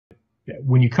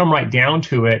when you come right down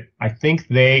to it, I think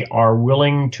they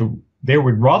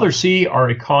would rather see our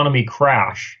economy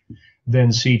crash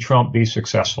than see Trump be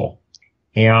successful.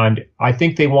 And I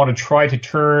think they want to try to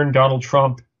turn Donald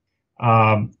Trump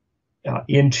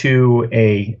into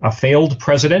a failed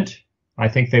president. I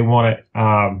think they want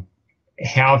to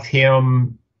have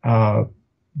him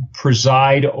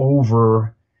preside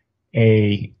over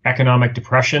a economic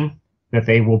depression that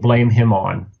they will blame him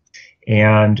on.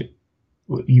 And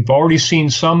you've already seen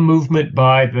some movement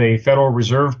by the Federal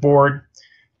Reserve Board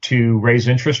to raise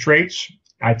interest rates.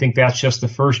 I think that's just the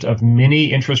first of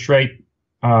many interest rate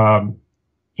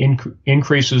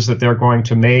increases that they're going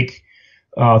to make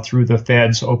through the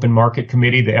Fed's Open Market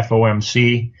Committee, the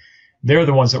FOMC. They're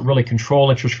the ones that really control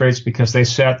interest rates because they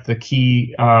set the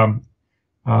key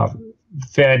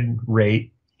Fed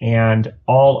rate, and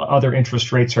all other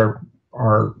interest rates are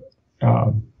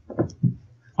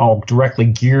all directly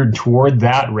geared toward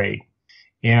that rate.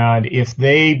 And if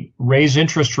they raise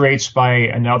interest rates by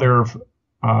another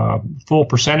full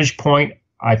percentage point,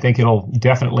 I think it'll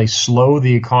definitely slow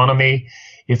the economy.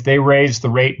 If they raise the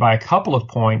rate by a couple of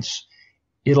points,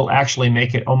 it'll actually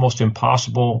make it almost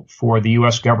impossible for the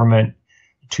U.S. government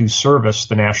to service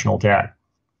the national debt.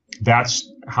 That's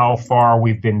how far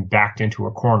we've been backed into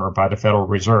a corner by the Federal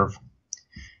Reserve.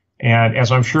 And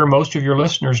as I'm sure most of your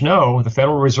listeners know, the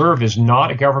Federal Reserve is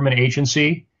not a government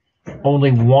agency.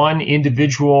 Only one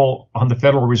individual on the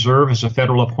Federal Reserve is a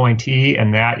federal appointee,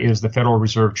 and that is the Federal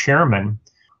Reserve Chairman.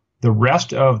 The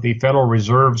rest of the Federal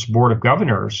Reserve's Board of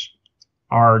Governors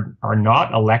are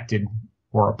not elected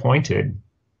or appointed.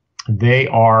 They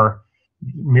are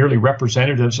merely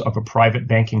representatives of a private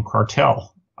banking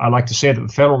cartel. I like to say that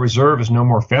the Federal Reserve is no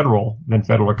more federal than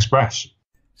Federal Express.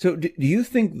 So do you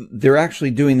think they're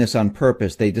actually doing this on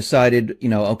purpose? They decided,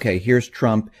 okay, here's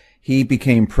Trump. He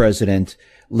became president.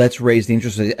 Let's raise the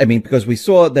interest rates. I mean, because we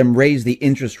saw them raise the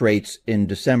interest rates in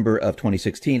December of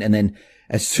 2016. And then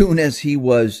as soon as he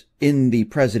was in the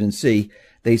presidency,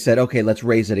 they said, okay, let's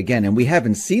raise it again. And we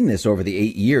haven't seen this over the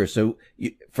 8 years. So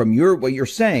from what you're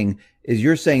saying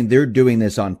they're doing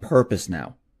this on purpose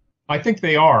now. I think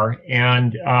they are,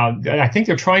 and I think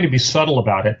they're trying to be subtle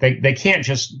about it. They can't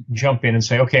just jump in and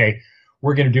say, okay,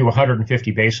 we're going to do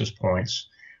 150 basis points.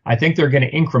 I think they're going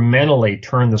to incrementally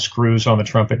turn the screws on the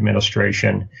Trump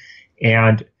administration.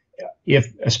 And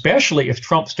especially if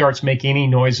Trump starts making any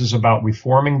noises about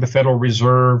reforming the Federal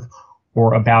Reserve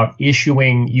or about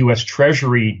issuing U.S.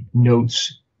 Treasury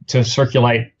notes to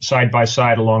circulate side by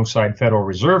side alongside Federal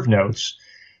Reserve notes,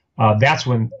 that's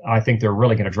when I think they're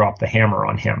really going to drop the hammer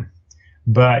on him.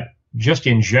 But just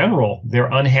in general, they're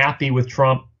unhappy with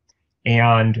Trump,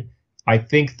 and I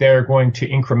think they're going to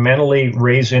incrementally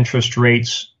raise interest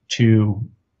rates to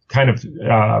kind of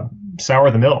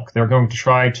sour the milk. They're going to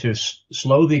try to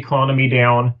slow the economy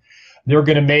down. They're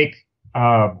going to make,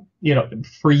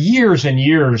 for years and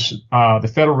years,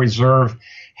 the Federal Reserve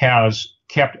has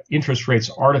kept interest rates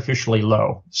artificially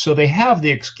low. So they have the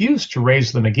excuse to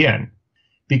raise them again.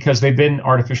 Because they've been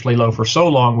artificially low for so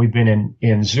long. We've been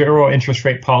in zero interest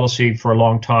rate policy for a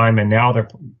long time, and now they're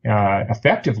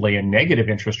effectively in negative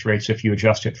interest rates if you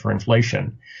adjust it for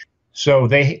inflation. So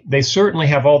they certainly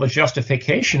have all the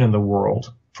justification in the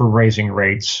world for raising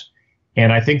rates,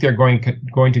 and I think they're going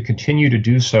to continue to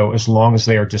do so as long as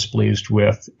they are displeased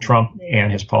with Trump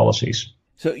and his policies.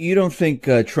 So you don't think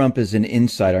Trump is an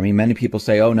insider? I mean, many people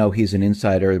say, oh, no, he's an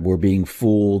insider. We're being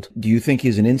fooled. Do you think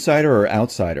he's an insider or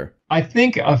outsider? I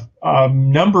think a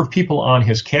number of people on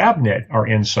his cabinet are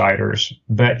insiders,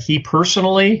 but he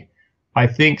personally, I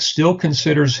think, still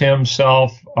considers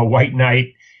himself a white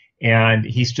knight, and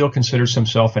he still considers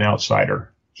himself an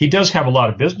outsider. He does have a lot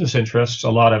of business interests,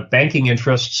 a lot of banking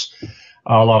interests,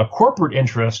 a lot of corporate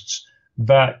interests,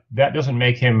 but that doesn't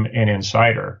make him an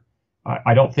insider.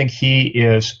 I don't think he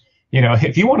is,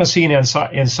 if you want to see an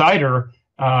insider,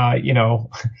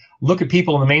 look at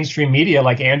people in the mainstream media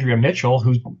like Andrea Mitchell,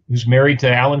 who's married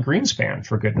to Alan Greenspan,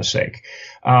 for goodness sake,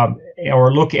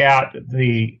 or look at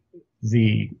the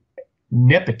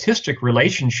nepotistic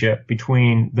relationship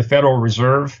between the Federal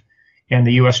Reserve and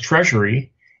the U.S.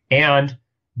 Treasury and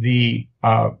the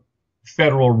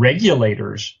federal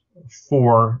regulators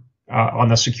on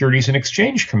the Securities and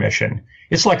Exchange Commission.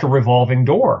 It's like a revolving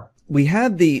door. We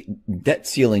had the debt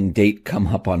ceiling date come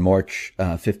up on March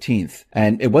 15th,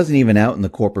 and it wasn't even out in the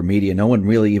corporate media. No one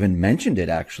really even mentioned it,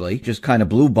 actually. Just kind of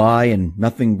blew by and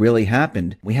nothing really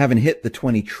happened. We haven't hit the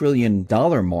 $20 trillion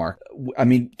mark. I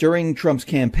mean, during Trump's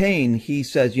campaign, he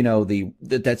says, you know, the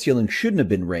debt ceiling shouldn't have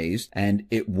been raised, and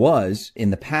it was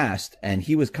in the past, and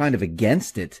he was kind of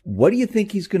against it. What do you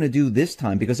think he's going to do this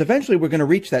time? Because eventually we're going to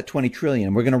reach that 20 trillion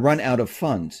and we're going to run out of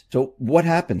funds. So what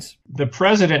happens? The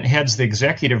president heads the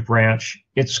executive branch.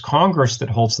 It's Congress that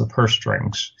holds the purse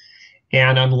strings.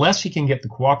 And unless he can get the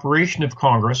cooperation of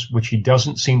Congress, which he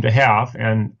doesn't seem to have,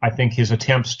 and I think his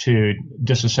attempts to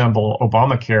disassemble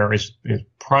Obamacare is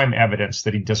prime evidence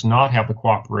that he does not have the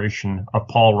cooperation of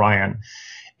Paul Ryan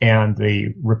and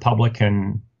the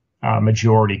Republican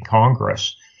majority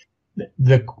Congress.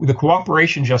 The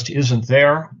cooperation just isn't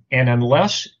there. And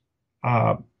unless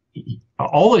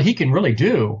all that he can really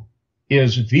do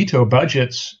is veto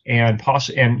budgets and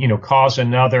cause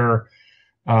another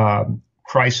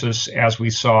crisis, as we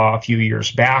saw a few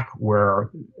years back, where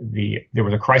there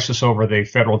was a crisis over the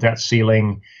federal debt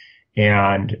ceiling,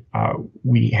 and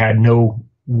we had no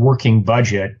working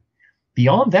budget.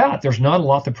 Beyond that, there's not a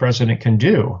lot the president can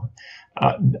do.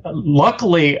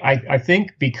 Luckily, I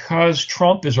think because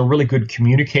Trump is a really good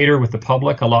communicator with the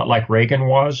public, a lot like Reagan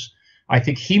was, I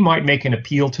think he might make an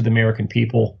appeal to the American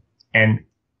people and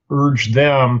urge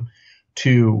them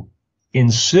to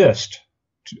insist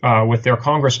with their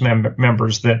Congress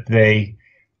members that they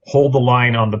hold the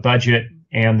line on the budget,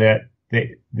 and that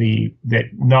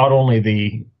not only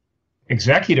the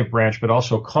executive branch but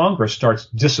also Congress starts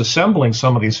disassembling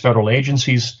some of these federal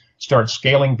agencies, starts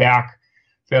scaling back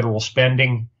federal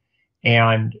spending,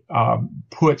 and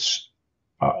puts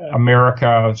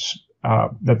the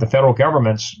federal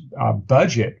government's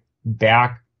budget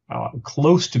back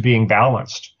close to being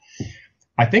balanced.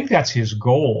 I think that's his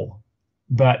goal,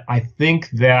 but I think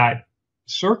that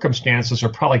circumstances are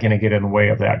probably going to get in the way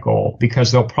of that goal,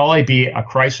 because there'll probably be a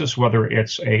crisis, whether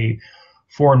it's a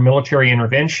foreign military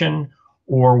intervention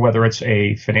or whether it's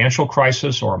a financial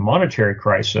crisis or a monetary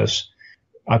crisis.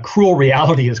 A cruel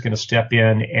reality is going to step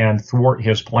in and thwart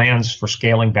his plans for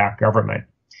scaling back government.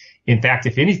 In fact,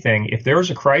 if anything, if there is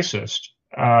a crisis,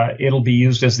 it'll be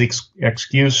used as the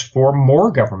excuse for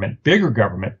more government, bigger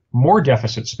government, more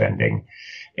deficit spending,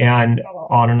 and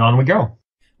on we go.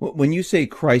 When you say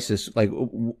crisis, like,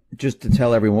 just to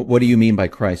tell everyone, what do you mean by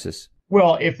crisis?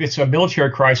 Well, if it's a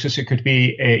military crisis, it could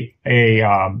be a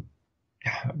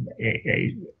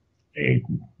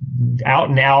out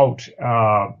and out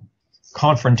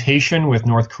confrontation with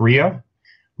North Korea.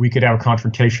 We could have a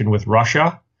confrontation with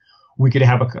Russia. We could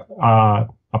have a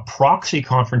proxy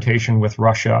confrontation with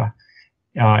Russia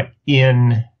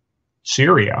in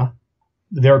Syria.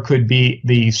 There could be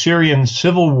the Syrian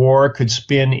civil war could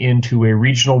spin into a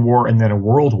regional war and then a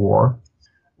world war.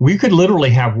 We could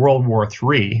literally have World War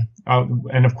III.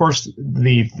 And of course,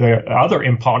 the other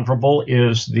imponderable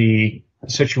is the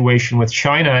situation with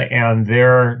China and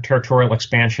their territorial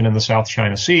expansion in the South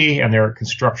China Sea and their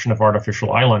construction of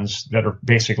artificial islands that are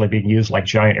basically being used like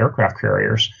giant aircraft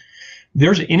carriers.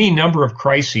 There's any number of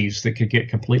crises that could get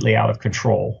completely out of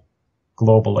control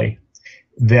globally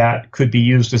that could be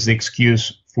used as the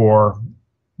excuse for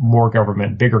more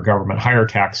government, bigger government, higher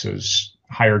taxes,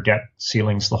 higher debt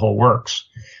ceilings, the whole works.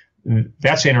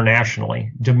 That's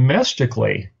internationally.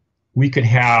 Domestically, we could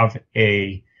have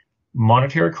a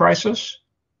monetary crisis.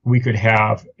 We could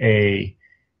have a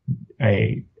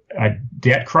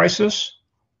debt crisis,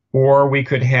 or we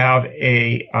could have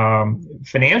a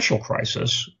financial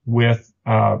crisis with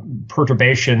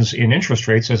perturbations in interest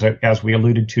rates, as we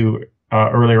alluded to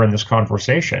earlier in this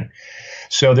conversation.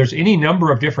 So there's any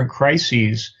number of different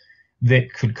crises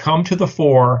that could come to the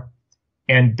fore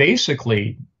and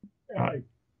basically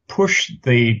push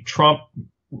the Trump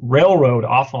railroad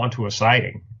off onto a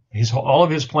siding. All of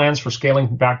his plans for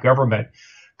scaling back government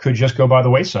could just go by the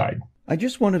wayside. I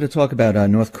just wanted to talk about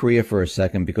North Korea for a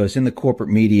second, because in the corporate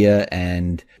media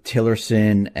and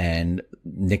Tillerson and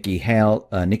Nikki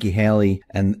Haley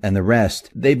and the rest,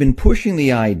 they've been pushing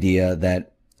the idea that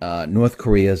North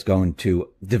Korea is going to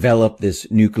develop this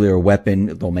nuclear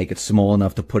weapon. They'll make it small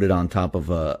enough to put it on top of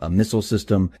a missile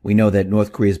system. We know that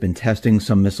North Korea has been testing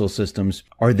some missile systems.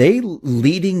 Are they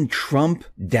leading Trump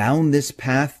down this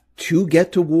path to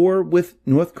get to war with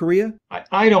North Korea?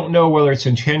 I don't know whether it's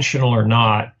intentional or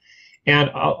not.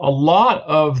 And a lot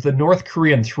of the North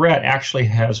Korean threat actually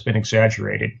has been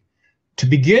exaggerated. To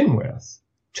begin with,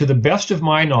 to the best of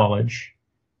my knowledge,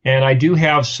 and I do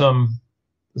have some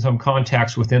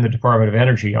contacts within the Department of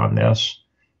Energy on this,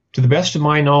 to the best of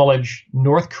my knowledge,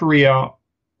 North Korea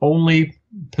only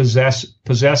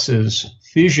possesses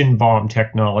fission bomb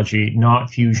technology, not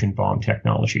fusion bomb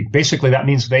technology. Basically, that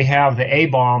means they have the A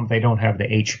bomb, they don't have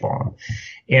the H bomb.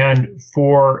 And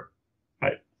for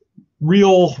a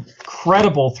real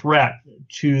credible threat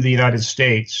to the United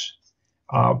States,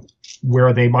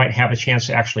 where they might have a chance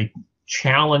to actually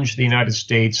challenge the United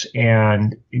States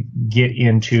and get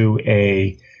into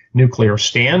a nuclear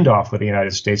standoff with the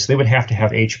United States, they would have to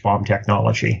have H-bomb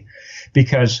technology,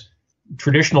 because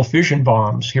traditional fission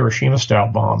bombs,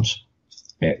 Hiroshima-style bombs,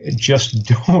 just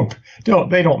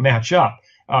don't match up.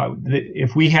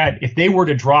 If they were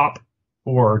to drop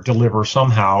or deliver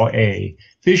somehow a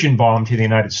fission bomb to the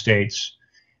United States,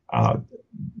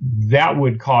 that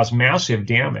would cause massive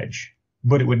damage,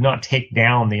 but it would not take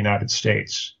down the United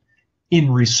States.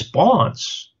 In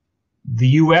response, the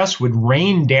U.S. would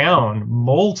rain down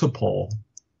multiple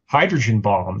hydrogen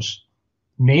bombs,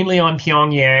 mainly on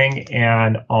Pyongyang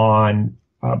and on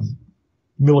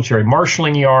military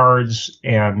marshalling yards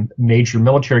and major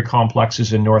military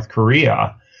complexes in North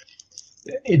Korea.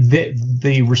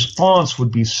 The response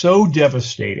would be so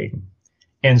devastating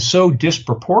and so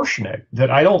disproportionate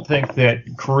that I don't think that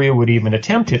Korea would even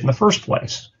attempt it in the first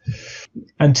place.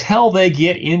 Until they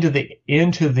get into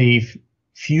the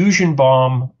fusion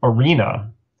bomb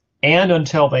arena, and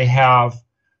until they have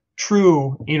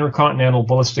true intercontinental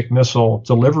ballistic missile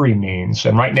delivery means,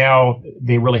 and right now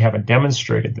they really haven't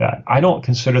demonstrated that, I don't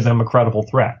consider them a credible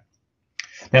threat.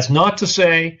 That's not to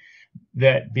say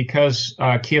that because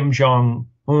Kim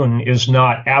Jong-un is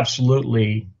not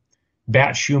absolutely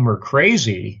bat-Schumer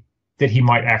crazy, that he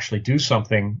might actually do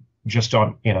something just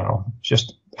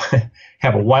just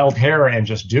have a wild hair and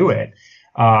just do it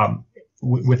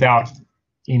without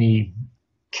any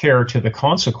care to the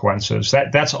consequences.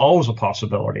 That's always a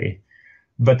possibility,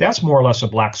 but that's more or less a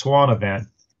black swan event.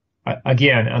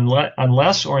 Again,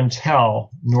 unless or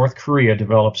until North Korea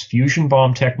develops fusion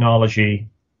bomb technology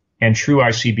and true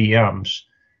ICBMs,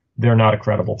 they're not a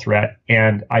credible threat.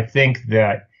 And I think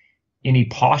that any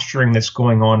posturing that's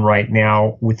going on right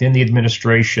now within the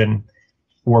administration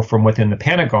or from within the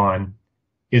Pentagon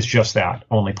is just that,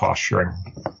 only posturing.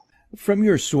 From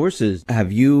your sources,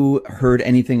 have you heard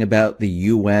anything about the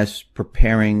U.S.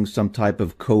 preparing some type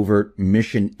of covert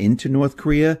mission into North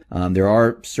Korea? There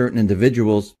are certain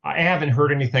individuals. I haven't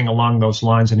heard anything along those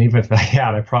lines, and even if I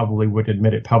had, I probably would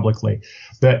admit it publicly.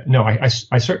 But no, I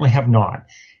certainly have not.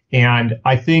 And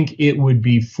I think it would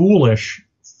be foolish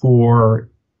for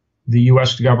the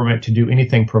U.S. government to do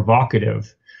anything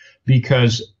provocative,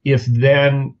 because if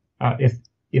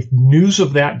news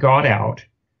of that got out,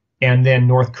 and then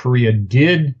North Korea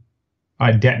did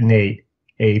detonate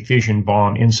a fission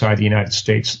bomb inside the United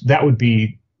States, that would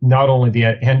be not only the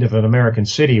end of an American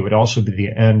city, it would also be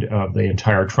the end of the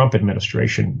entire Trump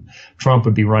administration. Trump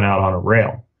would be run out on a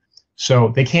rail.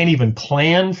 So they can't even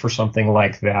plan for something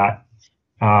like that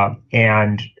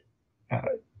and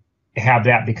have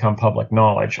that become public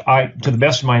knowledge. To the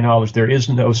best of my knowledge, there is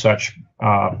no such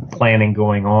planning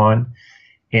going on.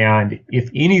 And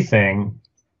if anything,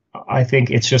 I think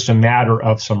it's just a matter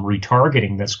of some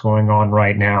retargeting that's going on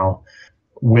right now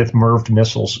with MIRV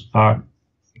missiles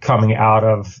coming out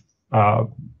of,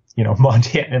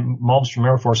 Montana, Malmstrom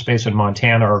Air Force Base in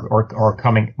Montana, or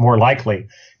coming more likely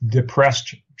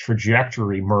depressed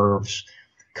trajectory MIRVs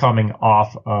coming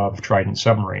off of Trident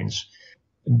submarines.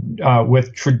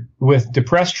 With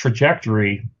depressed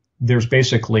trajectory, there's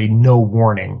basically no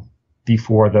warning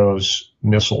before those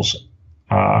missiles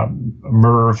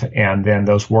MIRV, and then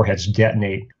those warheads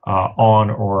detonate on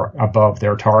or above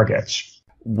their targets.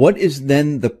 What is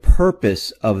then the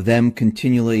purpose of them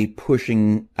continually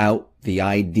pushing out the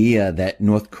idea that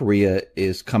North Korea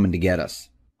is coming to get us?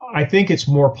 I think it's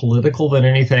more political than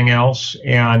anything else,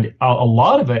 and a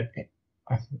lot of it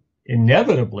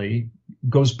inevitably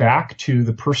goes back to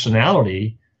the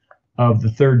personality of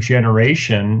the third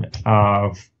generation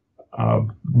of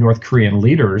North Korean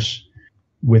leaders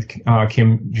with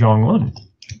Kim Jong-un.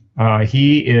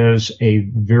 He is a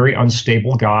very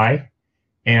unstable guy,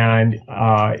 and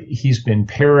he's been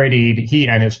parodied. He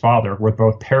and his father were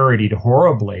both parodied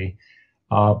horribly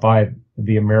by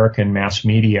the American mass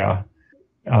media,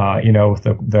 with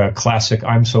the classic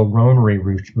 "I'm so Ronery"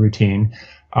 routine.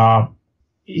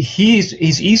 He's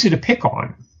easy to pick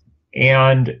on,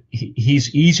 and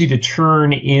he's easy to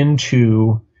turn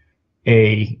into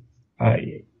the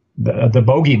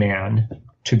bogeyman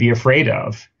to be afraid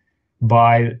of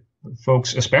by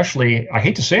folks, especially, I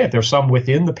hate to say it, there's some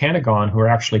within the Pentagon who are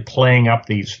actually playing up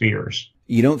these fears.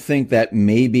 You don't think that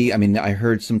maybe, I mean, I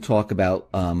heard some talk about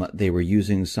they were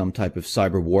using some type of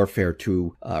cyber warfare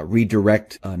to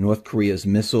redirect North Korea's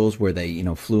missiles where they,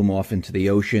 flew them off into the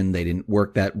ocean. They didn't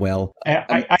work that well.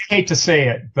 I hate to say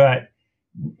it, but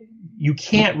you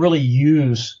can't really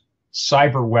use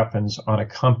cyber weapons on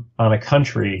a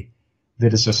country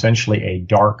that is essentially a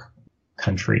dark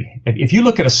country. If you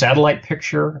look at a satellite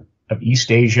picture of East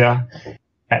Asia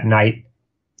at night,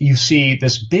 you see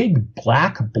this big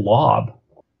black blob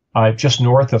just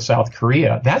north of South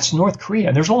Korea. That's North Korea.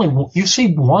 And you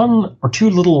see one or two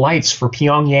little lights for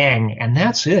Pyongyang, and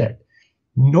that's it.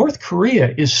 North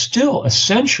Korea is still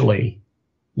essentially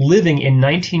living in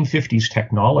 1950s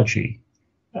technology.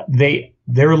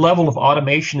 Their level of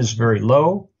automation is very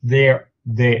low. Their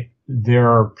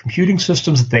computing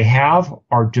systems that they have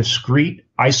are discrete,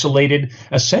 isolated,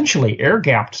 essentially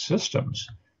air-gapped systems.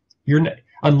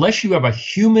 Unless you have a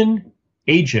human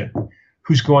agent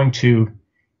who's going to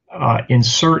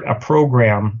insert a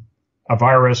program, a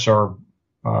virus or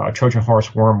a Trojan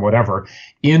horse worm, whatever,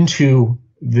 into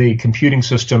the computing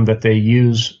system that they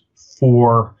use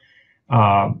for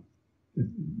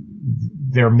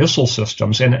their missile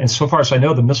systems, and so far as I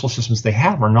know, the missile systems they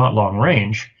have are not long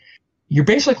range, you're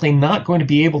basically not going to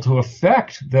be able to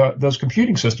affect those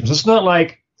computing systems. It's not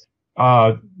like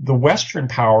the Western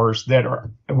powers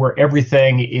where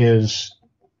everything is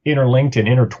interlinked and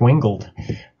intertwinkled.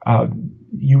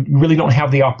 You really don't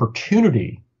have the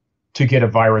opportunity to get a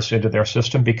virus into their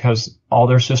system because all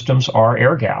their systems are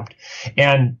air-gapped.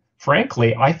 And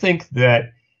frankly, I think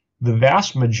that the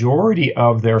vast majority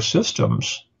of their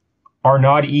systems are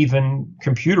not even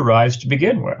computerized to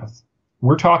begin with.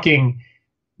 We're talking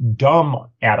dumb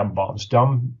atom bombs,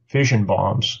 dumb fission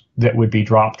bombs that would be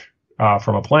dropped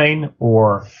from a plane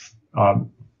or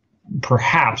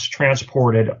perhaps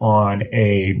transported on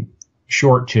a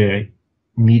short to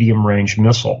medium range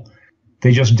missile.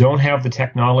 They just don't have the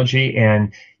technology,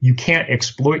 and you can't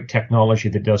exploit technology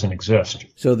that doesn't exist.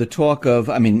 So the talk of,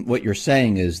 I mean, what you're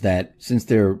saying is that since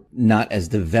they're not as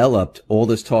developed, all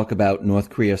this talk about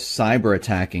North Korea cyber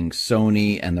attacking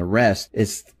Sony and the rest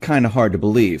is kind of hard to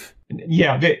believe.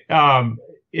 Yeah,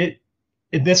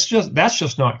 that's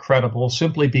just not credible,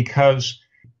 simply because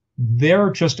there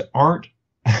just aren't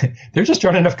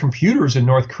enough computers in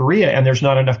North Korea, and there's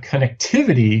not enough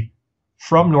connectivity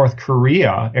from North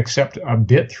Korea, except a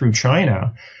bit through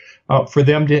China, for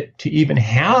them to even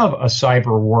have a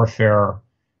cyber warfare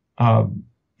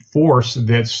force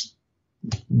that's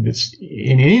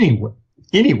in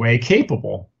any way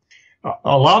capable.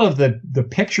 A lot of the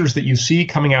pictures that you see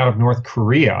coming out of North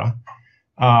Korea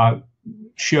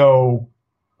show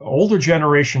older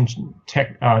generation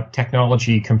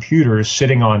technology computers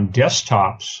sitting on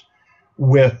desktops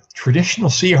with traditional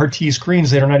CRT screens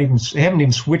that haven't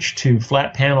even switched to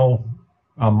flat panel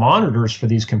monitors for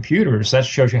these computers. That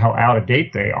shows you how out of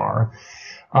date they are.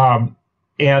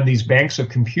 And these banks of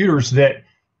computers that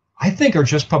I think are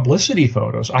just publicity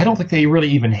photos. I don't think they really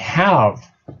even have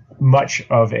much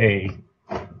of a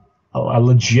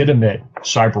legitimate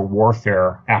cyber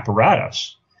warfare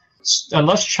apparatus.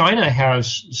 Unless China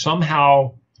has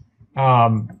somehow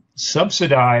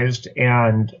subsidized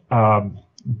and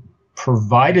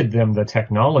provided them the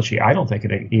technology, I don't think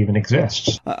it even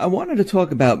exists. I wanted to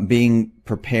talk about being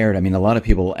prepared. I mean, a lot of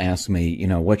people ask me,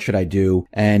 what should I do?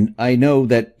 And I know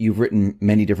that you've written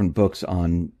many different books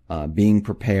on being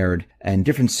prepared and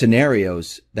different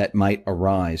scenarios that might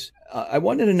arise. I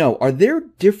wanted to know, are there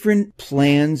different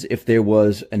plans if there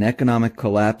was an economic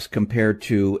collapse compared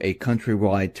to a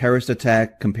countrywide terrorist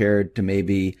attack, compared to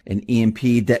maybe an EMP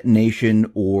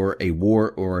detonation or a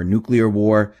war or a nuclear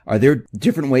war? Are there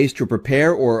different ways to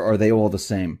prepare, or are they all the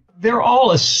same? They're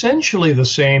all essentially the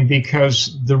same,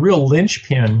 because the real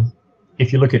linchpin,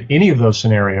 if you look at any of those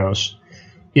scenarios,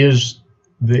 is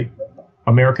the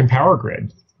American power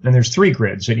grid. And there's three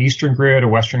grids: an Eastern grid, a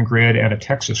Western grid, and a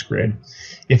Texas grid.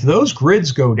 If those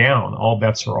grids go down, all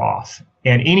bets are off.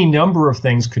 And any number of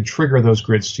things could trigger those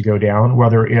grids to go down,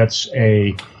 whether it's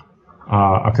a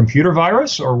computer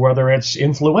virus or whether it's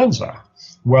influenza,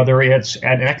 whether it's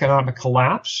an economic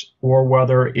collapse or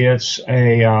whether it's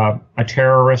a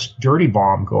terrorist dirty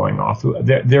bomb going off.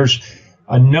 There's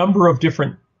a number of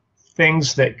different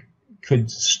things that could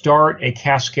start a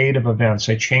cascade of events,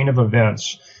 a chain of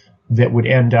events that would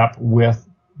end up with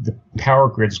the power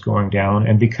grids going down.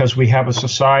 And because we have a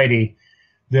society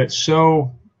that's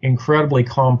so incredibly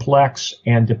complex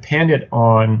and dependent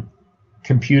on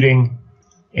computing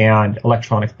and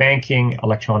electronic banking,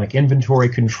 electronic inventory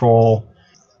control,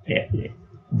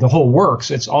 the whole works,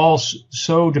 it's all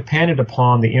so dependent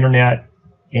upon the internet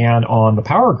and on the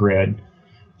power grid.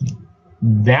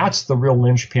 That's the real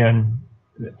linchpin.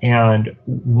 And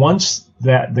once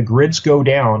that the grids go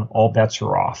down, all bets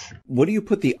are off. What do you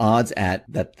put the odds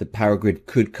at that the power grid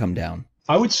could come down?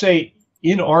 I would say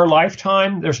in our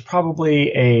lifetime, there's probably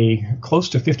a close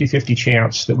to 50-50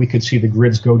 chance that we could see the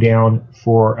grids go down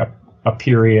for a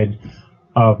period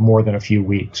of more than a few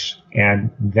weeks. And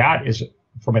that is,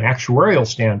 from an actuarial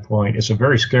standpoint, is a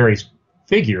very scary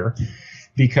figure,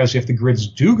 because if the grids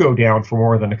do go down for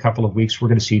more than a couple of weeks, we're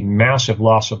going to see massive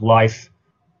loss of life,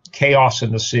 chaos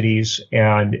in the cities,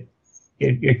 and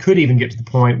it could even get to the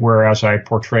point where, as I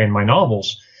portray in my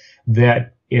novels,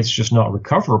 that it's just not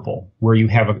recoverable, where you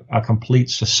have a complete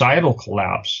societal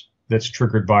collapse that's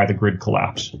triggered by the grid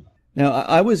collapse. Now,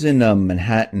 I was in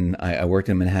Manhattan. I worked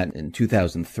in Manhattan in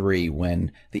 2003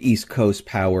 when the East Coast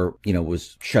power,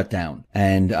 was shut down.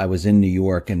 And I was in New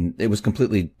York, and it was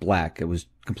completely black. It was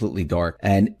completely dark.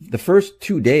 And the first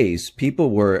 2 days, people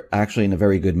were actually in a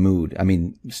very good mood. I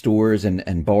mean, stores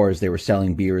and bars, they were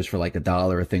selling beers for like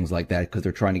 $1 or things like that, because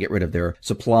they're trying to get rid of their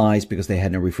supplies because they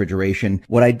had no refrigeration.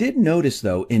 What I did notice,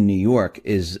 though, in New York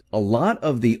is a lot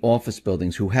of the office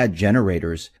buildings who had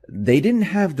generators, they didn't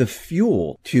have the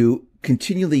fuel to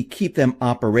continually keep them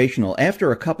operational.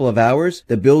 After a couple of hours,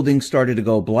 the building started to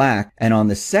go black, and on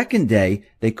the second day,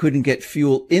 they couldn't get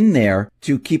fuel in there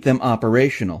to keep them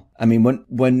operational. I mean,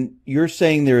 when you're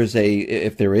saying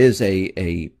if there is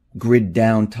a grid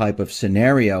down type of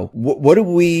scenario,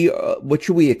 what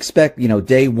should we expect?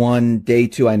 Day 1, day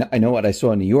 2. I know what I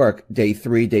saw in New York. Day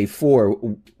 3, day 4.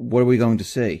 What are we going to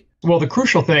see? Well, the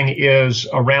crucial thing is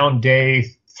around day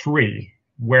 3,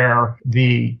 where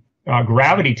the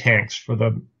gravity tanks for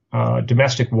the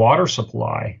domestic water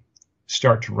supply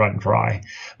start to run dry.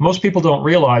 Most people don't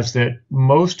realize that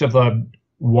most of the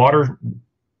water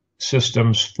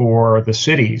systems for the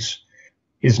cities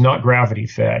is not gravity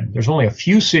fed. There's only a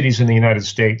few cities in the United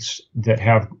States that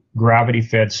have gravity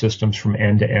fed systems from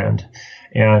end to end.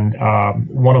 And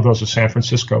one of those is San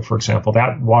Francisco, for example.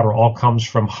 That water all comes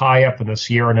from high up in the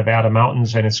Sierra Nevada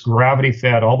mountains, and it's gravity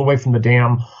fed all the way from the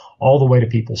dam all the way to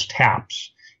people's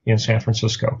taps in San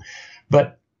Francisco.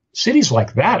 But cities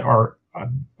like that are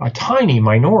a tiny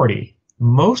minority.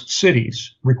 Most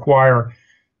cities require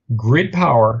grid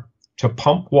power to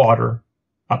pump water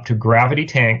up to gravity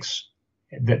tanks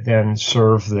that then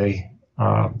serve the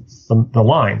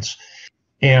lines.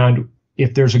 And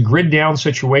if there's a grid down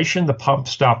situation, the pumps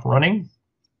stop running.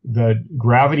 The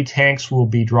gravity tanks will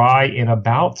be dry in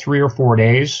about 3 or 4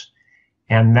 days.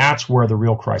 And that's where the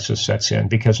real crisis sets in,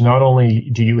 because not only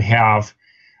do you have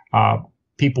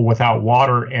people without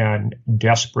water and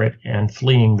desperate and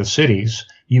fleeing the cities,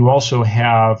 you also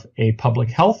have a public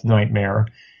health nightmare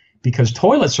because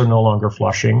toilets are no longer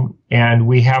flushing, and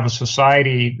we have a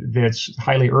society that's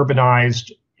highly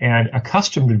urbanized and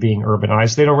accustomed to being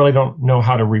urbanized. They don't know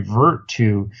how to revert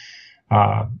to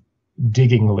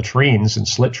digging latrines and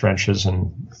slit trenches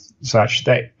and such.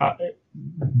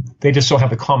 They just don't have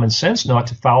the common sense not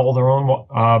to foul their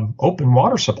own open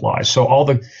water supplies. So all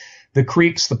the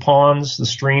creeks, the ponds, the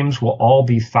streams will all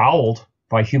be fouled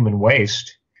by human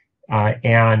waste.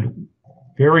 And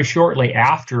very shortly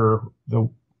after the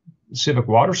civic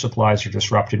water supplies are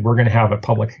disrupted, we're going to have a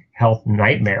public health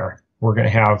nightmare. We're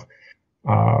going to have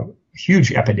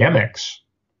huge epidemics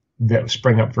that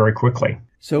spring up very quickly.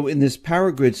 So in this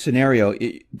power grid scenario,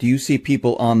 do you see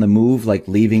people on the move, like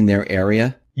leaving their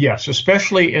area? Yes,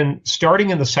 especially starting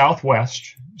in the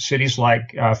Southwest, cities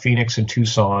like Phoenix and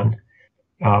Tucson,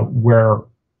 where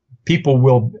people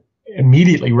will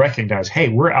immediately recognize, hey,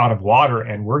 we're out of water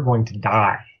and we're going to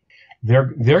die. They're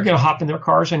going to hop in their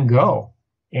cars and go.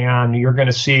 And you're going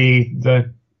to see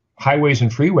the highways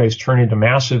and freeways turn into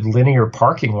massive linear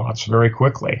parking lots very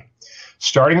quickly,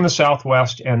 starting in the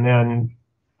Southwest and then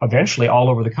eventually all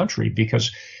over the country,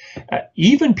 because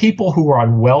even people who are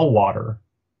on well water,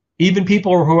 even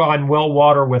people who are on well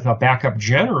water with a backup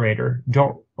generator,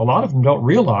 a lot of them don't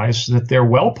realize that their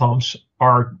well pumps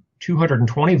are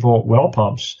 220 volt well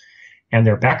pumps and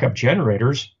their backup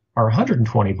generators are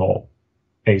 120 volt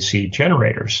AC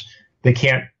generators. They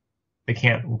can't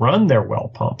run their well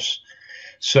pumps.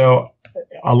 So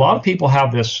a lot of people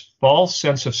have this false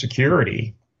sense of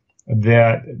security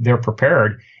that they're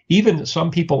prepared. Even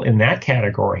some people in that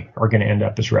category are going to end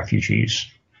up as refugees.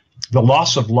 The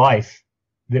loss of life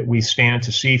that we stand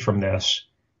to see from this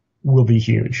will be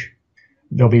huge.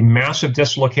 There'll be massive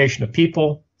dislocation of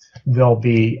people. There'll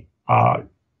be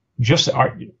just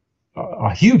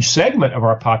a huge segment of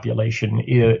our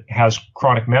population has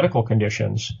chronic medical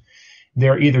conditions.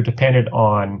 They're either dependent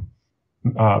on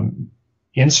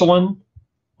insulin,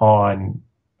 on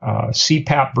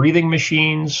CPAP breathing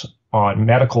machines, on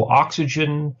medical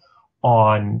oxygen,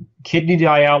 on kidney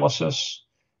dialysis.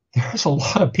 There's a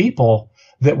lot of people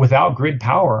that without grid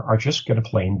power are just going to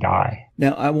plain die.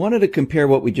 Now, I wanted to compare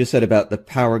what we just said about the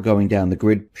power going down, the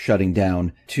grid shutting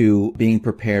down, to being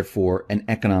prepared for an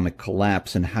economic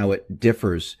collapse and how it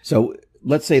differs. So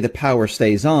let's say the power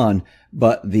stays on,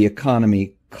 but the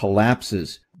economy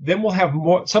collapses. Then we'll have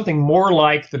something more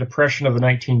like the Depression of the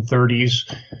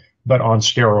 1930s, but on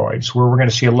steroids, where we're going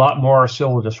to see a lot more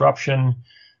civil disruption,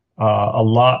 a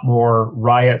lot more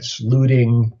riots,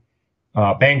 looting,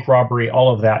 bank robbery,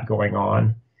 all of that going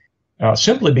on,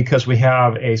 simply because we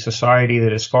have a society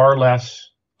that is far less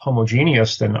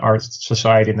homogeneous than our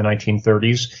society in the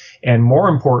 1930s, and more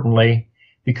importantly,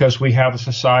 because we have a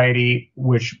society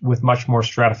with much more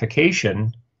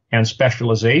stratification and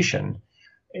specialization.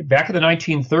 Back in the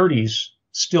 1930s,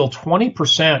 still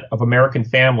 20% of American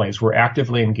families were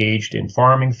actively engaged in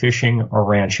farming, fishing, or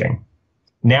ranching.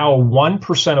 Now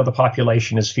 1% of the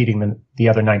population is feeding the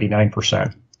other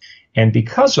 99%. And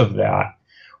because of that,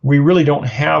 we really don't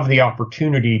have the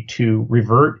opportunity to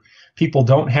revert. People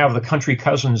don't have the country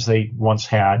cousins they once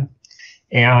had.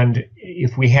 And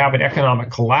if we have an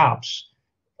economic collapse,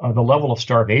 the level of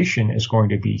starvation is going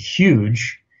to be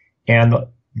huge. And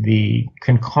the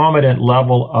concomitant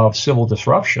level of civil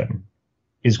disruption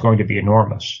is going to be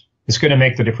enormous. It's going to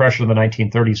make the Depression of the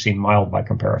 1930s seem mild by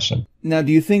comparison. Now,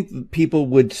 do you think people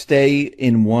would stay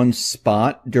in one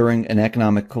spot during an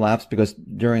economic collapse? Because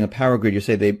during a power grid, you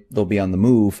say they'll be on the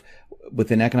move.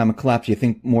 With an economic collapse, you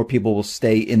think more people will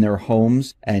stay in their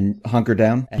homes and hunker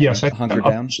down? Yes,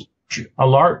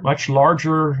 a much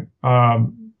larger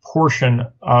portion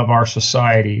of our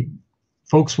society,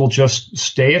 folks will just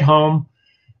stay at home,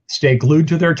 stay glued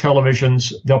to their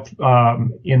televisions.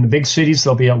 In the big cities,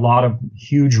 there'll be a lot of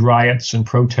huge riots and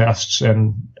protests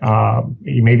and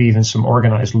maybe even some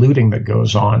organized looting that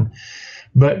goes on.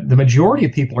 But the majority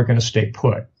of people are going to stay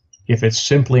put if it's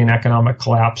simply an economic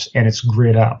collapse and it's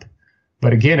grid up.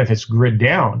 But again, if it's grid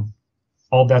down,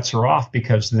 all bets are off,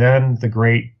 because then the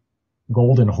great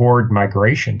golden horde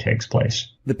migration takes place.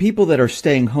 The people that are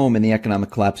staying home in the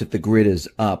economic collapse, if the grid is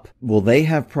up, will they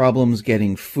have problems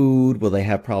getting food? Will they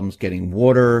have problems getting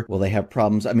water? Will they have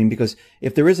problems? I mean, because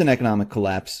if there is an economic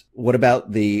collapse, what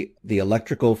about the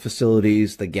electrical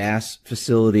facilities, the gas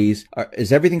facilities?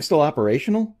 Is everything still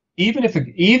operational? Even if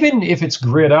it's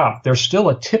grid up, there's still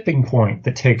a tipping point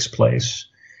that takes place.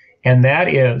 And that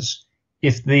is,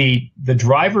 if the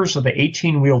drivers of the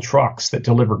 18-wheel trucks that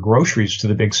deliver groceries to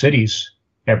the big cities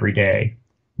every day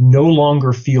no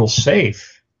longer feel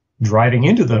safe driving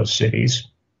into those cities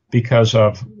because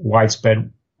of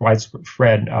widespread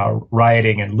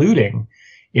rioting and looting,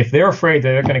 if they're afraid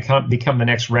that they're going to become the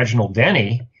next Reginald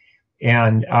Denny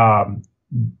and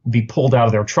be pulled out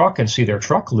of their truck and see their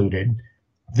truck looted,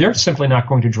 they're simply not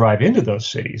going to drive into those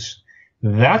cities.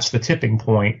 That's the tipping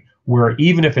point where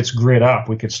even if it's grid up,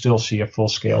 we could still see a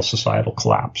full-scale societal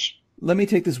collapse. Let me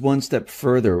take this one step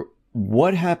further.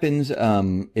 What happens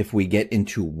if we get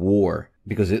into war?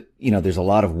 Because there's a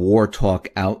lot of war talk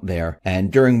out there.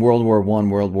 And during World War I,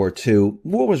 World War II,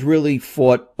 war was really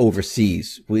fought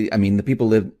overseas. The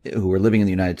people who were living in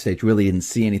the United States really didn't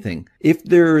see anything. If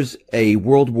there's a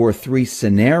World War III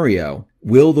scenario,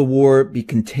 will the war be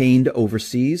contained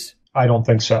overseas? I don't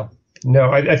think so.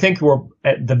 No, I think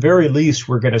at the very least,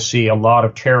 we're going to see a lot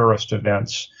of terrorist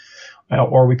events,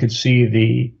 or we could see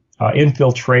the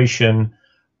infiltration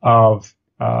of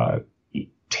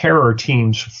terror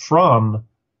teams from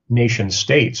nation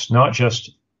states, not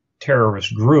just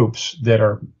terrorist groups that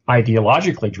are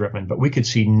ideologically driven, but we could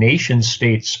see nation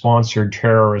state sponsored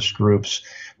terrorist groups,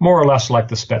 more or less like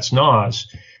the Spetsnaz,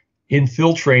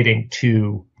 infiltrating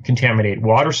to contaminate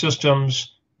water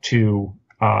systems, to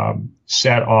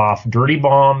set off dirty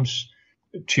bombs,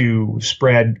 to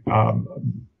spread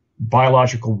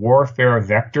biological warfare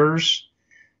vectors.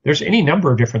 There's any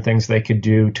number of different things they could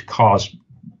do to cause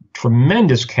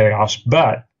tremendous chaos,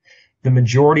 but the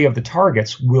majority of the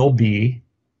targets will be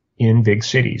in big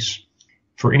cities.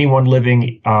 For anyone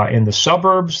living in the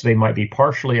suburbs, they might be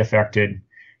partially affected.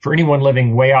 For anyone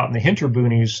living way out in the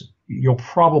hinterboonies, you'll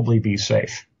probably be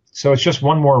safe. So it's just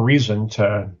one more reason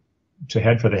to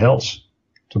head for the hills,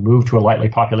 to move to a lightly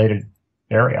populated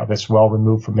area that's well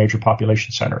removed from major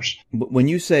population centers. When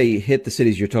you say hit the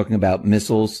cities, you're talking about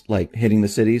missiles, like hitting the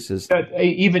cities?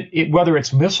 Whether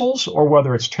it's missiles or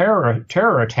whether it's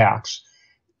terror attacks,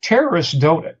 terrorists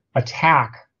don't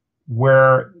attack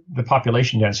where the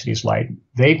population density is light.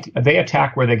 They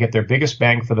attack where they get their biggest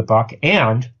bang for the buck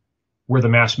and where the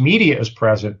mass media is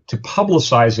present to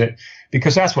publicize it,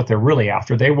 because that's what they're really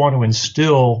after. They want to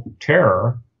instill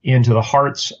terror into the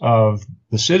hearts of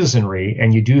the citizenry,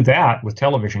 and you do that with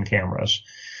television cameras.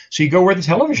 So you go where the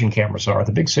television cameras are,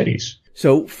 the big cities.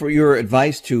 So for your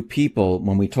advice to people,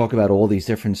 when we talk about all these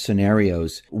different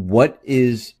scenarios, what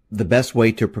is the best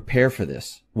way to prepare for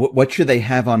this? What should they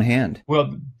have on hand?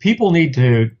 Well, people need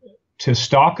to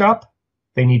stock up,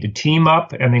 they need to team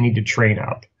up, and they need to train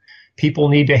up. People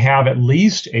need to have at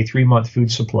least a 3-month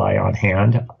food supply on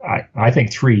hand. I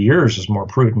think 3 years is more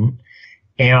prudent.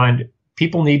 And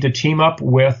people need to team up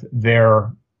with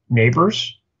their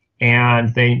neighbors,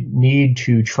 and they need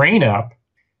to train up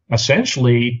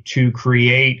essentially to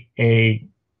create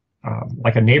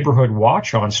like a neighborhood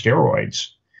watch on steroids.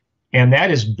 And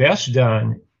that is best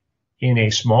done in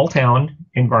a small town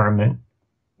environment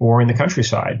or in the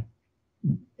countryside.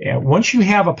 And once you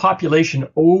have a population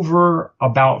over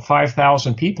about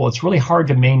 5,000 people, it's really hard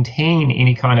to maintain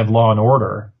any kind of law and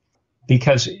order,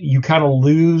 because you kind of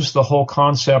lose the whole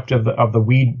concept of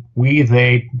the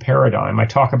we-they paradigm. I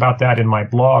talk about that in my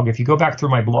blog. If you go back through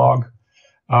my blog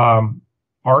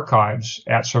archives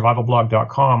at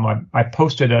survivalblog.com, I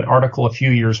posted an article a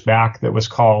few years back that was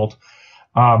called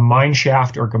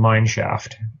Mineshaft or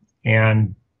Gemeinschaft.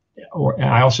 And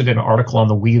I also did an article on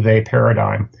the we-they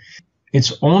paradigm.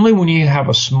 It's only when you have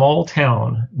a small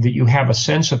town that you have a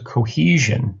sense of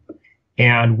cohesion,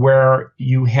 and where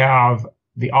you have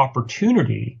the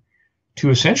opportunity to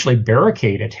essentially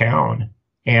barricade a town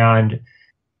and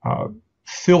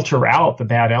filter out the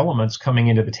bad elements coming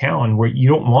into the town, where you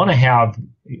don't want to have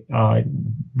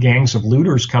gangs of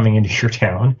looters coming into your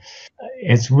town.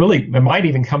 It might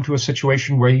even come to a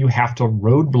situation where you have to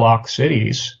roadblock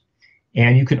cities,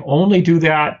 and you can only do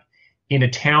that in a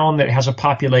town that has a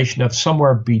population of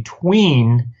somewhere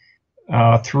between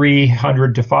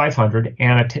 300 to 500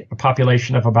 and a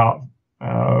population of about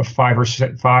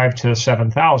 5 to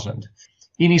 7,000.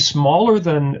 Any smaller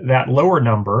than that lower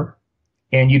number,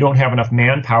 and you don't have enough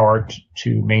manpower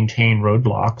to maintain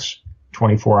roadblocks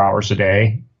 24 hours a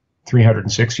day,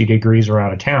 360 degrees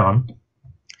around a town.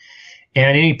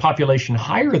 And any population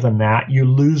higher than that, you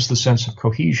lose the sense of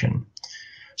cohesion.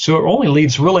 So it only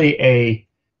leaves really a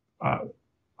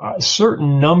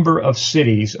certain number of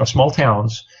cities, of small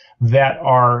towns, that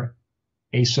are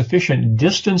a sufficient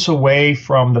distance away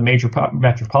from the major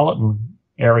metropolitan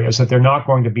areas that they're not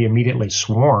going to be immediately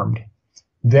swarmed,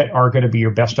 that are going to be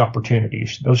your best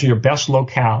opportunities. Those are your best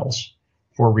locales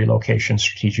for relocation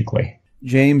strategically.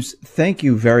 James, thank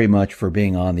you very much for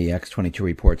being on the X22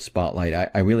 Report Spotlight.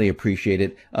 I really appreciate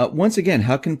it. Once again,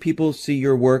 how can people see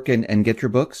your work and get your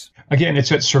books? Again,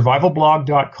 it's at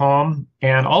survivalblog.com,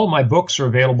 and all of my books are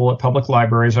available at public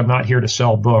libraries. I'm not here to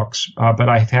sell books, but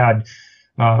I've had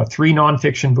 3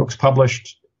 nonfiction books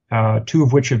published, 2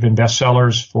 of which have been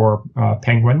bestsellers for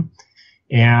Penguin.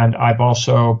 And I've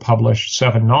also published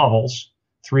 7 novels,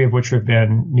 3 of which have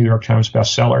been New York Times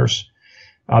bestsellers.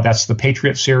 That's the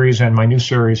Patriot series, and my new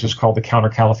series is called the Counter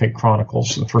Caliphate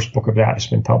Chronicles. The first book of that has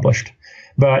been published.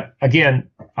 But again,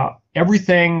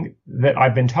 everything that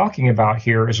I've been talking about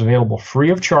here is available free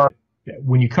of charge.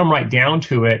 When you come right down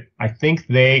to it, I think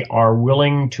they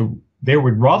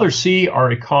would rather see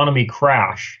our economy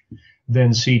crash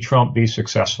than see Trump be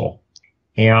successful.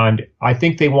 And I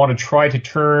think they want to try to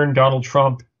turn Donald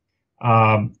Trump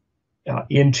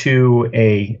into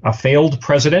a failed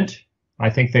president. I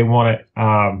think they want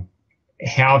to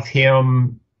have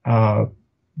him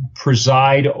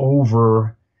preside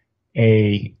over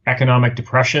a economic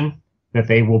depression that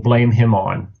they will blame him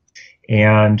on.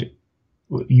 And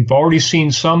you've already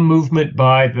seen some movement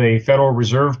by the Federal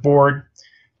Reserve Board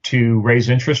to raise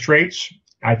interest rates.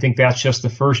 I think that's just the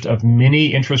first of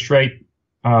many interest rate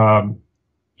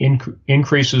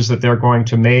increases that they're going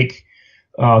to make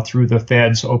through the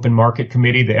Fed's Open Market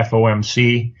Committee, the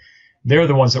FOMC. They're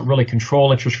the ones that really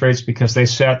control interest rates because they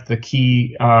set the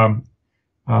key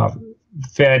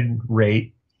Fed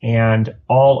rate, and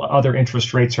all other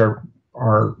interest rates are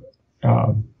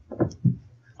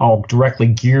all directly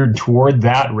geared toward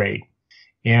that rate.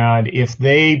 And if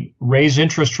they raise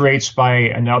interest rates by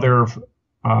another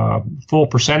full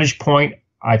percentage point,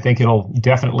 I think it'll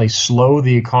definitely slow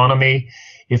the economy.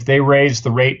 If they raise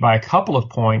the rate by a couple of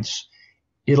points,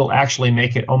 it'll actually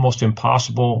make it almost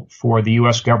impossible for the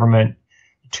U.S. government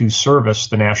to service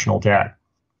the national debt.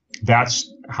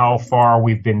 That's how far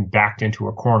we've been backed into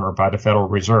a corner by the Federal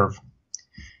Reserve.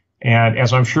 And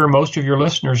as I'm sure most of your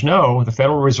listeners know, the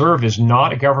Federal Reserve is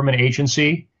not a government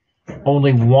agency.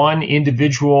 Only one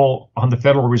individual on the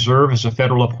Federal Reserve is a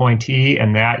federal appointee,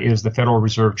 and that is the Federal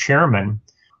Reserve Chairman.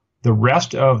 The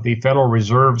rest of the Federal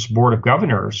Reserve's Board of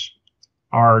Governors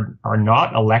are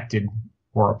not elected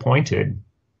or appointed.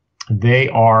 They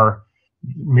are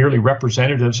merely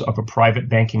representatives of a private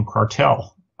banking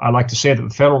cartel. I like to say that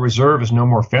the Federal Reserve is no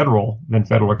more federal than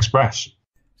Federal Express.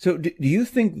 So do you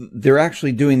think they're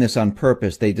actually doing this on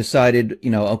purpose? They decided,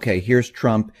 okay, here's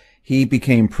Trump. He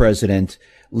became president.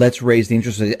 Let's raise the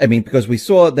interest rates. I mean, because we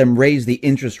saw them raise the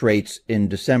interest rates in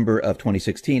December of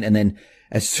 2016. And then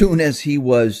as soon as he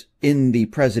was in the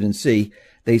presidency,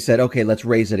 they said, okay, let's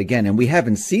raise it again. And we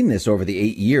haven't seen this over the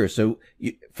 8 years. So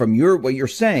from what you're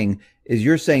saying is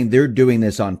you're saying they're doing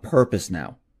this on purpose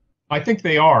now. I think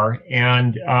they are,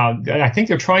 and I think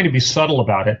they're trying to be subtle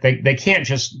about it. They can't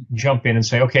just jump in and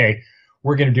say, okay,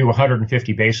 we're going to do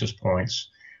 150 basis points.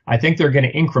 I think they're going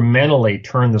to incrementally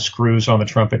turn the screws on the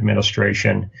Trump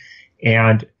administration.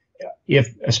 And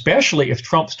especially if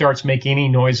Trump starts making any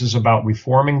noises about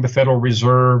reforming the Federal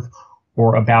Reserve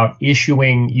or about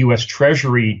issuing U.S.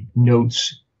 Treasury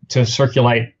notes to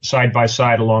circulate side by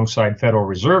side alongside Federal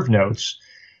Reserve notes,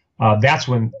 that's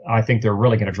when I think they're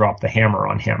really going to drop the hammer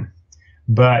on him.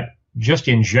 But just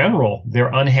in general,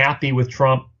 they're unhappy with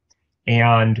Trump,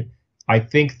 and I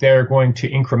think they're going to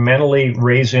incrementally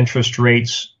raise interest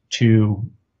rates to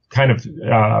kind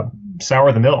of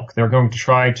sour the milk. They're going to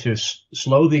try to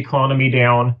slow the economy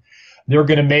down. They're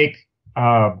going to make,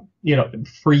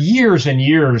 for years and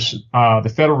years,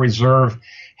 the Federal Reserve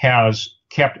has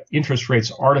kept interest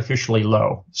rates artificially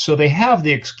low. So they have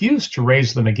the excuse to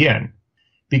raise them again,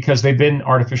 because they've been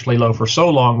artificially low for so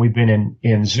long. We've been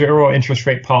in zero interest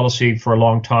rate policy for a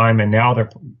long time, and now they're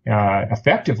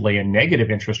effectively in negative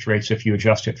interest rates if you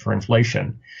adjust it for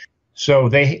inflation. So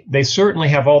they certainly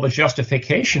have all the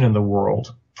justification in the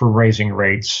world for raising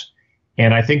rates,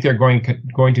 and I think they're going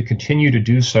to continue to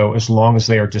do so as long as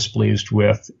they are displeased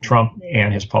with Trump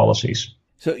and his policies.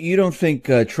 So you don't think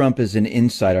Trump is an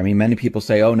insider? I mean, many people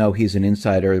say, oh, no, he's an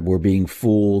insider. We're being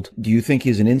fooled. Do you think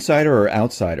he's an insider or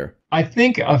outsider? I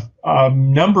think a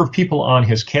number of people on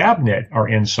his cabinet are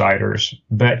insiders,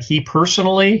 but he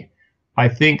personally, I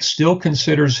think, still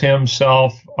considers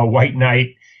himself a white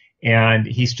knight, and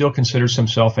he still considers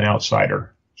himself an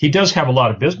outsider. He does have a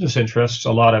lot of business interests,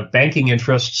 a lot of banking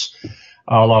interests,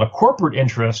 a lot of corporate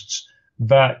interests,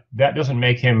 but that doesn't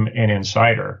make him an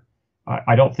insider.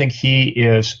 I don't think he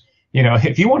is,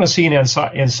 if you want to see an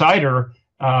insider,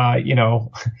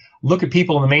 look at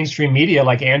people in the mainstream media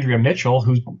like Andrea Mitchell,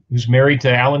 who's married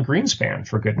to Alan Greenspan,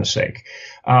 for goodness sake,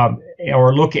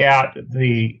 or look at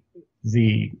the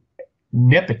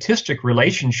nepotistic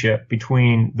relationship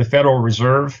between the Federal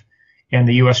Reserve and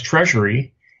the U.S.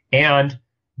 Treasury and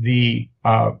the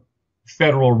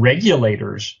federal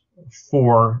regulators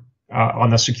on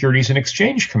the Securities and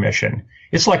Exchange Commission.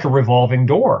 It's like a revolving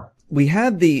door. We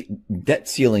had the debt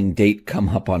ceiling date come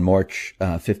up on March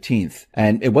 15th,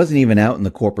 and it wasn't even out in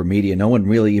the corporate media. No one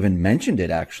really even mentioned it,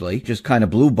 actually. Just kind of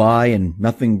blew by and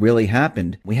nothing really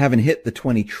happened. We haven't hit the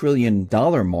 $20 trillion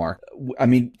mark. I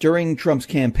mean, during Trump's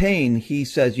campaign, he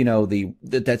says, the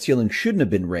debt ceiling shouldn't have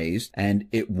been raised, and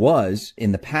it was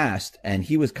in the past, and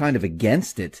he was kind of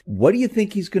against it. What do you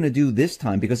think he's going to do this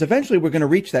time? Because eventually we're going to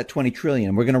reach that $20 trillion,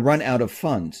 and we're going to run out of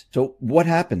funds. So what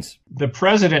happens? The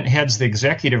president heads the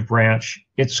executive branch.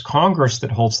 It's Congress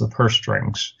that holds the purse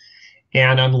strings.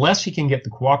 And unless he can get the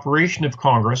cooperation of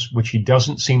Congress, which he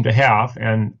doesn't seem to have,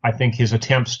 and I think his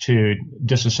attempts to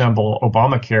disassemble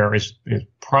Obamacare is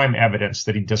prime evidence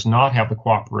that he does not have the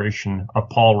cooperation of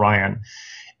Paul Ryan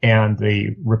and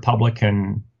the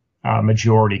Republican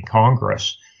majority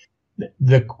Congress.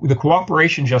 The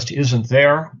cooperation just isn't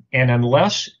there. And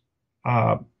unless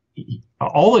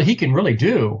all that he can really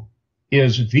do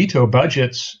is veto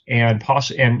budgets and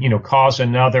cause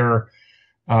another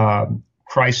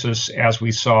crisis, as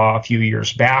we saw a few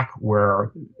years back,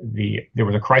 where there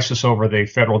was a crisis over the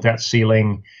federal debt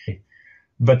ceiling.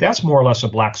 But that's more or less a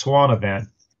black swan event.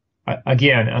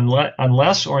 Again,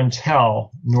 unless or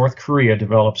until North Korea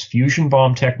develops fusion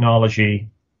bomb technology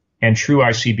and true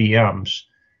ICBMs,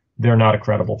 they're not a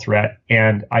credible threat.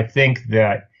 And I think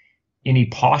that any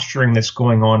posturing that's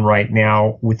going on right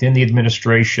now within the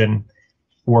administration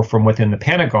or from within the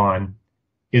Pentagon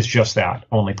is just that,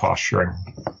 only posturing.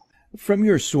 From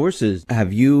your sources,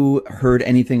 have you heard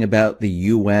anything about the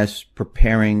U.S.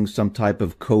 preparing some type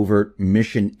of covert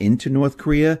mission into North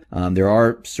Korea? There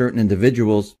are certain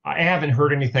individuals. I haven't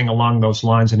heard anything along those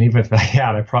lines, and even if I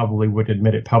had, I probably would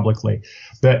admit it publicly.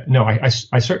 But no, I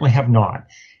certainly have not.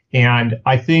 And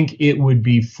I think it would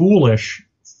be foolish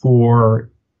for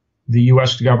the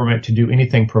U.S. government to do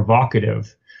anything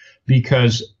provocative,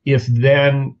 because if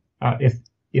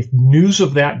news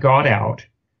of that got out,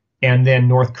 and then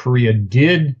North Korea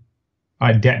did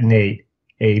detonate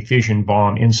a fission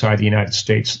bomb inside the United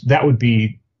States, that would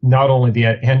be not only the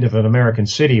end of an American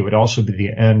city, it would also be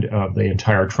the end of the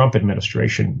entire Trump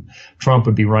administration. Trump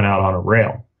would be run out on a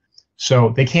rail.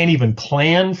 So they can't even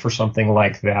plan for something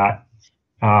like that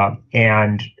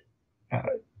and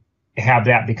have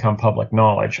that become public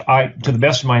knowledge. To the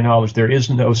best of my knowledge, there is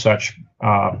no such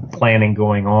planning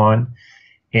going on.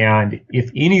 And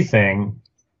if anything,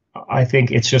 I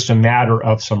think it's just a matter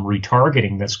of some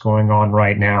retargeting that's going on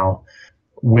right now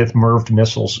with MIRV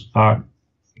missiles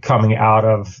coming out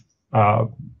of,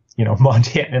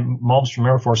 Montana, Malmstrom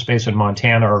Air Force Base in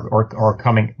Montana, or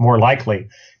coming more likely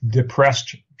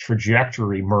depressed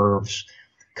trajectory MIRVs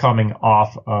coming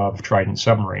off of Trident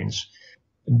submarines.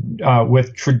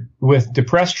 With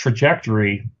depressed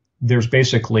trajectory, there's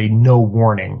basically no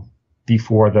warning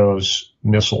before those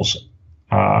missiles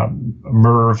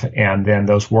MIRV, and then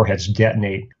those warheads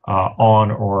detonate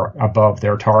on or above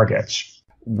their targets.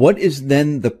 What is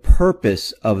then the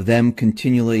purpose of them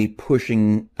continually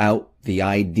pushing out the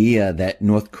idea that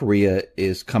North Korea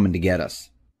is coming to get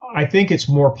us? I think it's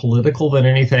more political than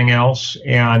anything else,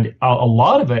 and a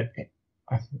lot of it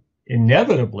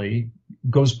inevitably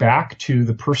goes back to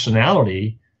the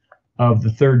personality of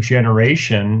the third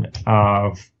generation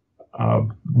of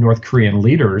North Korean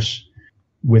leaders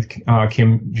with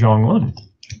Kim Jong-un.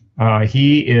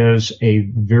 He is a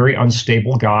very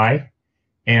unstable guy,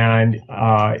 and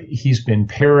he's been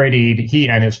parodied. He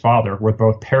and his father were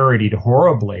both parodied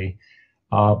horribly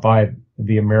by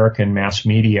the American mass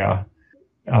media,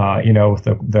 with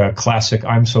the classic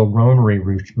 "I'm so Ronery"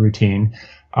 routine.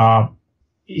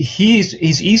 He's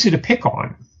easy to pick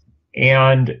on,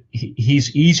 and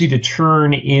he's easy to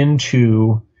turn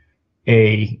into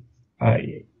the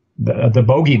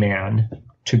bogeyman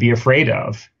to be afraid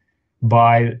of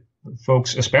by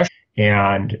folks, especially.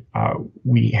 And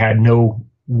we had no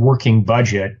working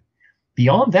budget.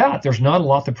 Beyond that, there's not a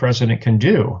lot the president can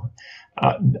do.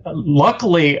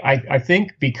 Luckily, I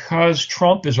think because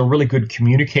Trump is a really good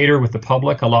communicator with the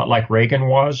public, a lot like Reagan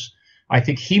was, I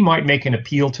think he might make an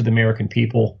appeal to the American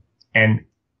people and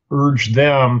urge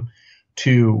them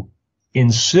to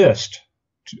insist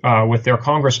with their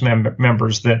Congress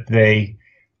members that they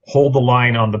hold the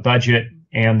line on the budget,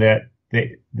 and that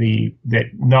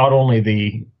not only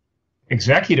the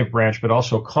executive branch but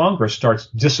also Congress starts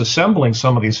disassembling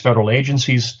some of these federal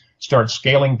agencies, starts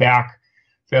scaling back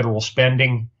federal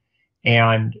spending,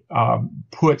 and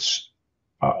puts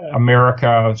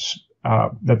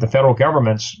that the federal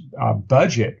government's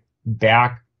budget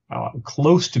back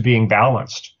close to being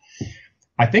balanced.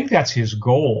 I think that's his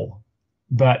goal,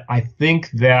 but I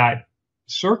think that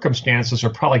circumstances are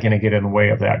probably going to get in the way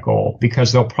of that goal,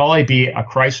 because there'll probably be a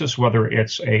crisis, whether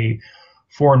it's a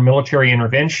foreign military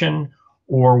intervention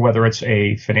or whether it's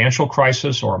a financial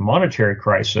crisis or a monetary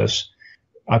crisis.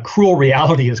 A cruel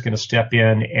reality is going to step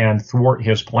in and thwart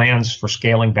his plans for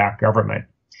scaling back government.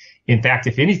 In fact,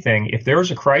 if anything, if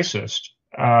there's a crisis,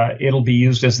 it'll be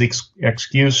used as the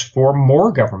excuse for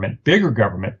more government, bigger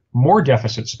government, more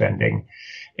deficit spending,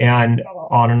 and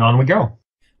on we go.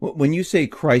 When you say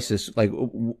crisis, like,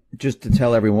 just to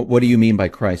tell everyone, what do you mean by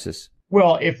crisis?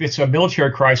 Well, if it's a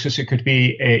military crisis, it could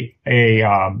be a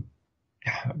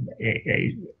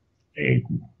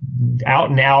out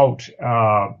and out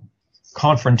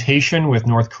confrontation with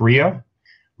North Korea.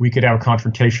 We could have a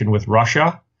confrontation with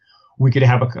Russia. We could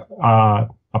have a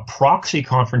proxy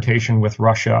confrontation with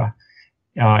Russia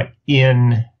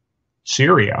in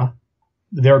Syria.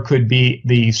 There could be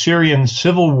the Syrian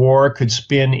civil war could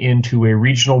spin into a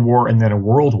regional war and then a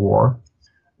world war.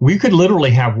 We could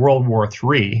literally have World War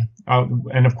III.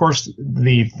 And of course,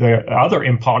 the other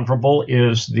imponderable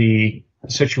is the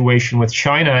situation with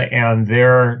China and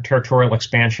their territorial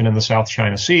expansion in the South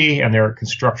China Sea and their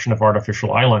construction of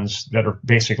artificial islands that are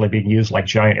basically being used like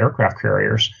giant aircraft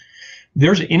carriers.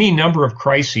 There's any number of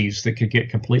crises that could get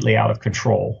completely out of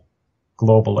control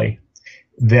globally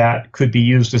that could be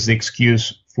used as the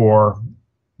excuse for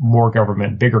more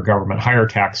government, bigger government, higher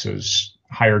taxes,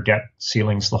 higher debt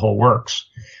ceilings, the whole works.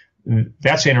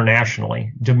 That's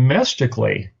internationally.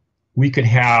 Domestically, we could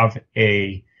have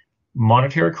a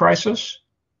monetary crisis.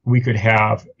 We could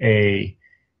have a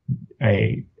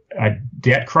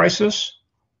debt crisis,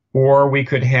 or we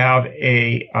could have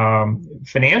a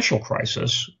financial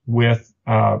crisis with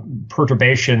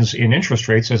perturbations in interest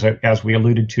rates, as we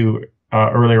alluded to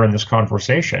earlier in this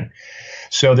conversation.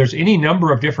 So there's any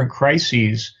number of different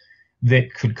crises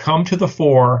that could come to the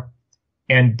fore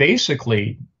and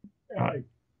basically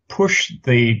push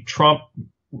the Trump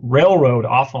railroad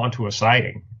off onto a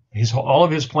siding. All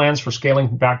of his plans for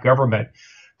scaling back government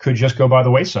could just go by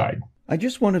the wayside. I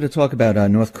just wanted to talk about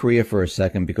North Korea for a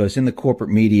second because in the corporate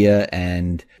media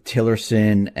and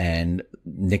Tillerson and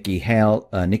Nikki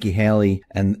Haley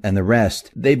and the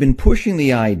rest, they've been pushing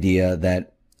the idea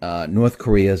that North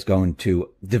Korea is going to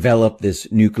develop this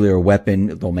nuclear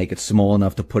weapon. They'll make it small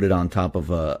enough to put it on top of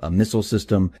a missile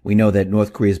system. We know that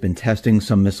North Korea has been testing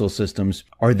some missile systems.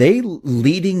 Are they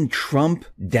leading Trump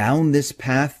down this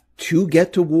path to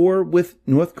get to war with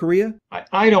North Korea?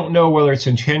 I don't know whether it's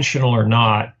intentional or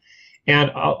not.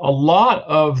 And a lot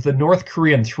of the North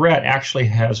Korean threat actually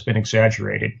has been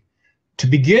exaggerated. To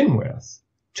begin with,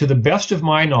 to the best of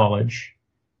my knowledge,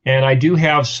 and I do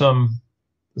have some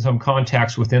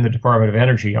contacts within the Department of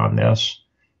Energy on this,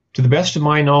 to the best of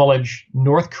my knowledge,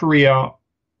 North Korea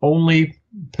only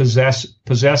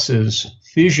possesses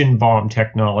fission bomb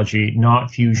technology, not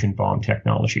fusion bomb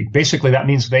technology. Basically, that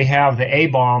means they have the A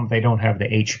bomb, they don't have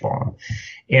the H bomb.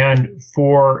 And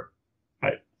for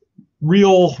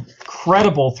real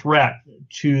credible threat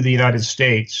to the United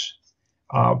States,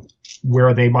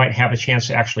 where they might have a chance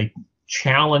to actually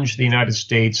challenge the United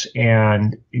States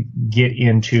and get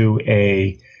into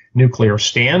a nuclear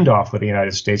standoff with the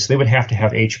United States, they would have to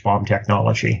have H-bomb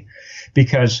technology,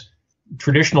 because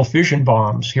traditional fission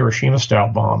bombs,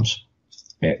 Hiroshima-style bombs,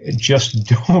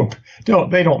 just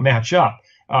don't match up.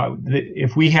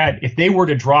 If they were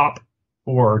to drop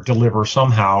or deliver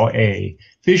somehow a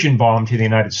fission bomb to the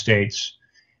United States,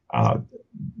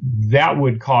 that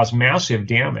would cause massive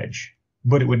damage,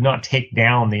 but it would not take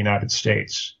down the United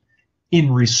States.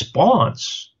 In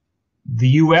response, the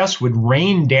U.S. would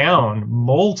rain down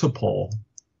multiple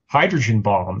hydrogen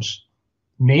bombs,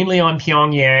 mainly on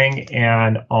Pyongyang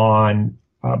and on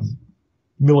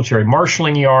military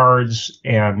marshalling yards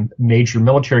and major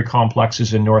military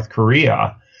complexes in North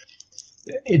Korea.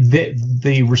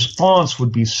 The response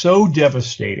would be so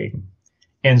devastating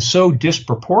and so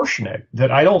disproportionate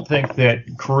that I don't think that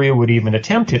Korea would even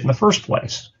attempt it in the first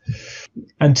place.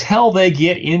 Until they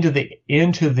get into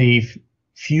the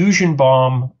fusion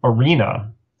bomb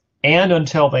arena, and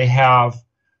until they have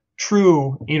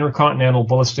true intercontinental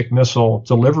ballistic missile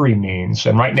delivery means,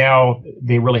 and right now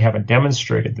they really haven't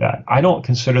demonstrated that, I don't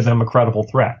consider them a credible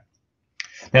threat.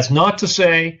 That's not to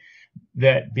say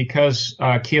that because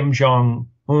Kim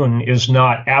Jong-un is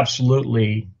not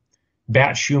absolutely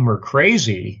bat Schumer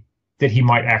crazy, that he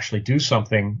might actually do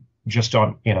something just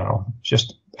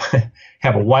just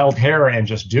have a wild hair and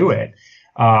just do it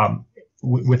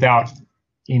without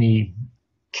any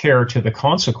care to the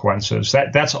consequences.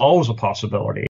 That's always a possibility.